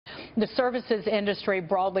The services industry,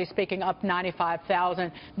 broadly speaking, up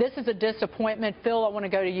 95,000. This is a disappointment. Phil, I want to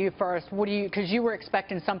go to you first. What do you, because you were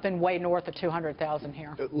expecting something way north of 200,000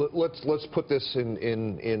 here. Let's put this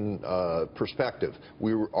in perspective.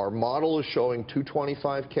 Our model is showing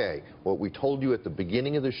 225K. What we told you at the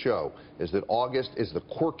beginning of the show is that August is the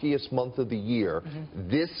quirkiest month of the year.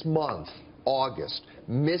 This month, August,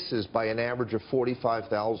 misses by an average of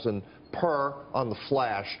 45,000 per on the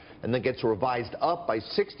flash, and then gets revised up by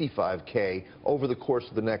 65K over the course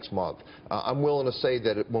of the next month. I'm willing to say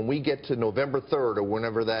that when we get to November 3rd or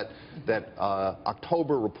whenever that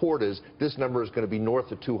October report is, this number is going to be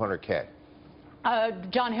north of 200K.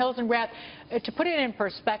 John Hilsenrath, to put it in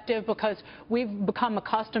perspective, because we've become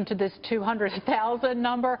accustomed to this 200,000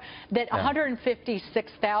 number, that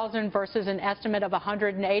 156,000 versus an estimate of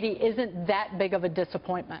 180 isn't that big of a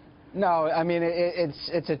disappointment. No, I mean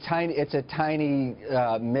it's a tiny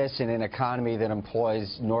miss in an economy that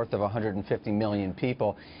employs north of 150 million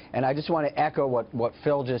people, and I just want to echo what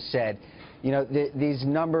Phil just said. You know, these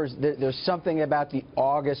numbers, there's something about the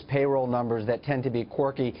August payroll numbers that tend to be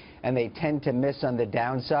quirky, and they tend to miss on the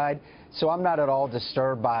downside. So I'm not at all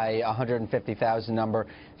disturbed by 150,000 number.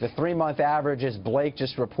 The 3-month average, as Blake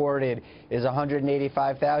just reported, is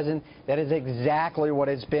 185,000. That is exactly what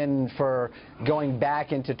it's been for going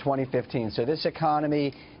back into 2015. So this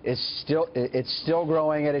economy is still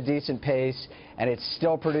growing at a decent pace, and it's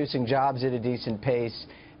still producing jobs at a decent pace.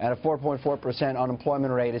 And a 4.4%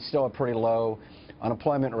 unemployment rate is still a pretty low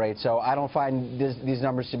unemployment rate. So I don't find these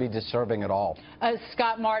numbers to be disturbing at all.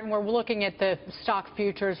 Scott Martin, we're looking at the stock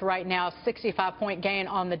futures right now, 65-point gain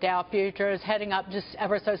on the Dow futures, heading up just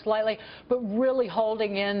ever so slightly, but really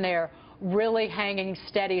holding in there, really hanging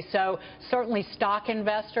steady. So certainly stock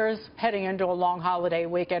investors heading into a long holiday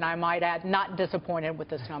weekend, I might add, not disappointed with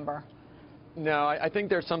this number. No, I think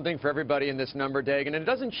there's something for everybody in this number, Dagan, and it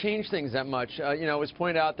doesn't change things that much. You know, it was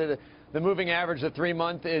pointed out that the moving average, the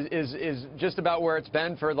 3-month, is just about where it's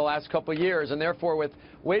been for the last couple of years, and therefore with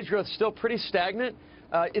wage growth still pretty stagnant,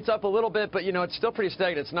 it's up a little bit, but you know, it's still pretty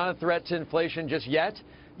stagnant. It's not a threat to inflation just yet.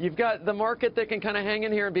 You've got the market that can kind of hang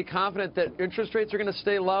in here and be confident that interest rates are going to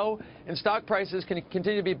stay low and stock prices can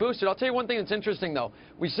continue to be boosted. I'll tell you one thing that's interesting, though.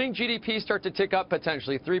 We've seen GDP start to tick up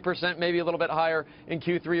potentially, 3%, maybe a little bit higher in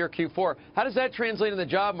Q3 or Q4. How does that translate in the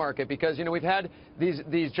job market? Because, you know, we've had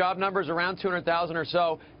these job numbers around 200,000 or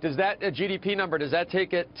so. Does that GDP number, does that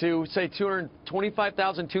take it to, say,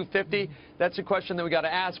 225,000, 250? That's a question that we got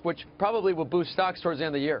to ask, which probably will boost stocks towards the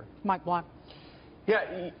end of the year. Mike Blunt.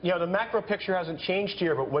 Yeah, you know, the macro picture hasn't changed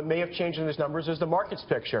here, but what may have changed in these numbers is the markets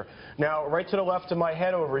picture. Now, right to the left of my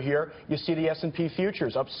head over here, you see the S&P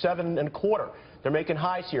futures up 7 1/4. They're making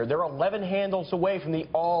highs here. They're 11 handles away from the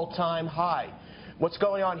all-time high. What's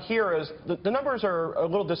going on here is the numbers are a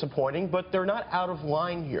little disappointing, but they're not out of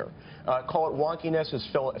line here. Call it wonkiness, as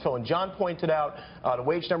Phil and John pointed out. The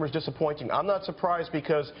wage number is disappointing. I'm not surprised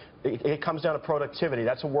because it comes down to productivity.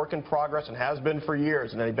 That's a work in progress and has been for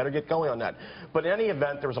years, and they better get going on that. But in any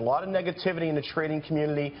event, there was a lot of negativity in the trading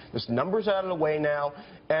community. This number's out of the way now.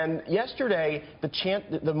 And yesterday,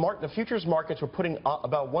 the futures markets were putting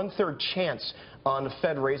about 1/3 chance on the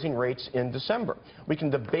Fed raising rates in December. We can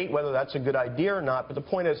debate whether that's a good idea or not, but the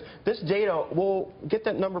point is this data will get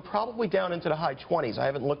that number probably down into the high 20s. I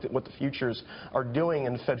haven't looked at what the futures are doing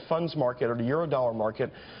in the Fed funds market or the Eurodollar market,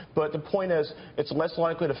 but the point is it's less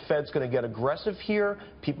likely the Fed's going to get aggressive here.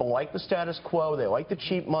 People like the status quo. They like the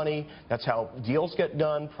cheap money. That's how deals get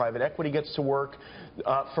done. Private equity gets to work.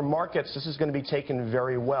 For markets, this is going to be taken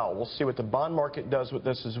very well. We'll see what the bond market does with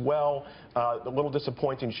this as well. A little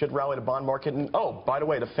disappointing. Should rally the bond market. And, oh, by the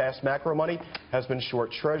way, the fast macro money has been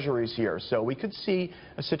short treasuries here. So we could see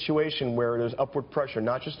a situation where there's upward pressure,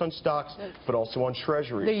 not just on stocks, but also on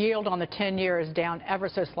treasuries. The yield on the 10-year is down ever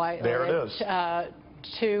so slightly. There it is.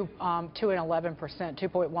 2 and 11%,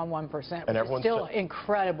 2.11%, which is still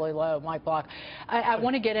incredibly low, Mike Block. I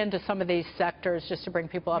want to get into some of these sectors just to bring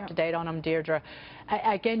people up to date on them, Deirdre.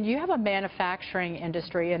 Again, you have a manufacturing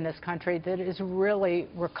industry in this country that is really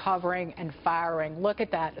recovering and firing. Look at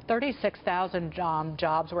that. 36,000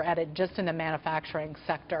 jobs were added just in the manufacturing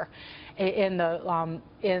sector in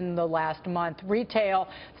the last month. Retail,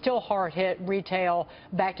 still hard hit. Retail,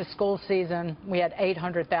 back to school season, we had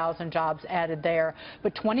 800,000 jobs added there.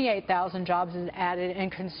 But 28,000 jobs is added in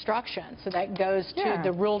construction. So that goes to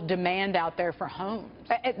the real demand out there for homes.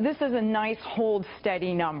 This is a nice hold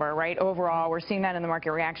steady number, right? Overall, we're seeing that in the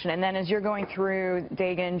market reaction. And then as you're going through,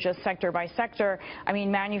 Dagan, just sector by sector, I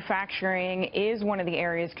mean, manufacturing is one of the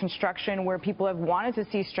areas, construction, where people have wanted to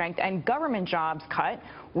see strength, and government jobs cut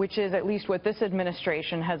which is at least what this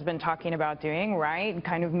administration has been talking about doing, right?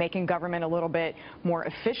 Kind of making government a little bit more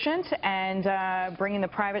efficient and bringing the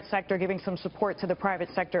private sector, giving some support to the private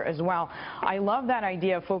sector as well. I love that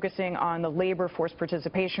idea of focusing on the labor force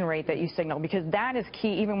participation rate that you signaled, because that is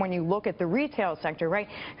key even when you look at the retail sector, right?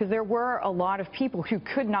 Because there were a lot of people who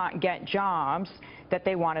could not get jobs that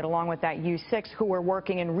they wanted, along with that U6, who were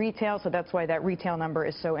working in retail, so that's why that retail number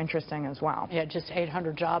is so interesting as well. Yeah, just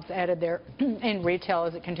 800 jobs added there in retail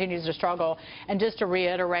as it continues to struggle. And just to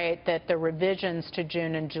reiterate that the revisions to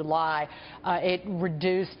June and July, it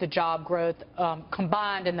reduced the job growth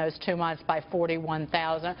combined in those 2 months by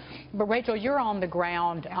 41,000. But Rachel, you're on the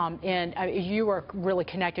ground you are really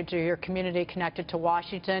connected to your community, connected to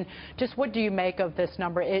Washington. Just what do you make of this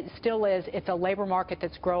number? It still is, it's a labor market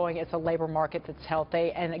that's growing, it's a labor market that's healthy.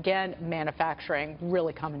 And again, manufacturing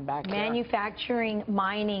really coming back here. Manufacturing,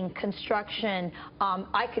 mining, construction.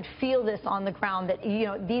 I could feel this on the ground that,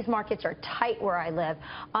 these markets are tight where I live.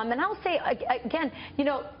 And I'll say, again,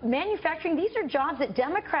 manufacturing, these are jobs that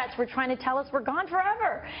Democrats were trying to tell us were gone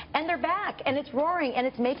forever. And they're back, and it's roaring, and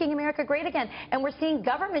it's making America great again. And we're seeing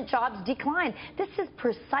government jobs decline. This is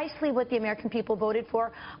precisely what the American people voted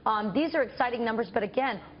for. These are exciting numbers, but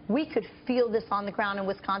again, we could feel this on the ground in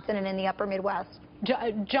Wisconsin and in the upper Midwest.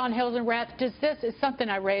 John Hilsenrath, this is something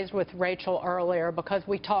I raised with Rachel earlier, because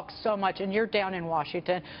we talk so much, and you're down in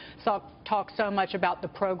Washington, talk so much about the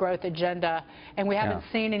pro-growth agenda, and we haven't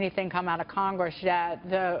seen anything come out of Congress yet.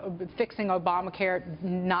 The fixing Obamacare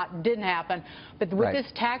didn't happen, but with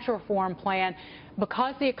this tax reform plan,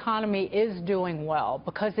 because the economy is doing well,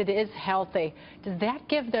 because it is healthy, does that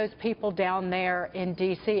give those people down there in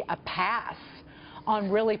D.C. a pass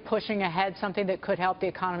on really pushing ahead something that could help the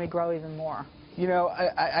economy grow even more?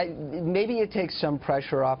 Maybe it takes some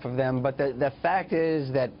pressure off of them, but the fact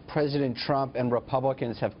is that President Trump and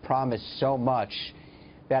Republicans have promised so much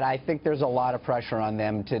that I think there's a lot of pressure on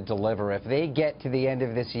them to deliver. If they get to the end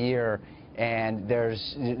of this year and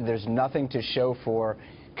there's nothing to show for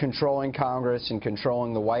controlling Congress and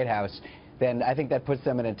controlling the White House, then I think that puts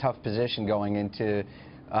them in a tough position going into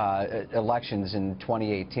elections in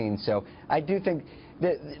 2018. So I do think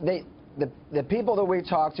that the people that we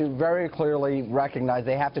talk to very clearly recognize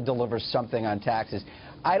they have to deliver something on taxes.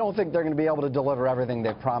 I don't think they're going to be able to deliver everything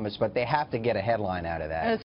they promised, but they have to get a headline out of that.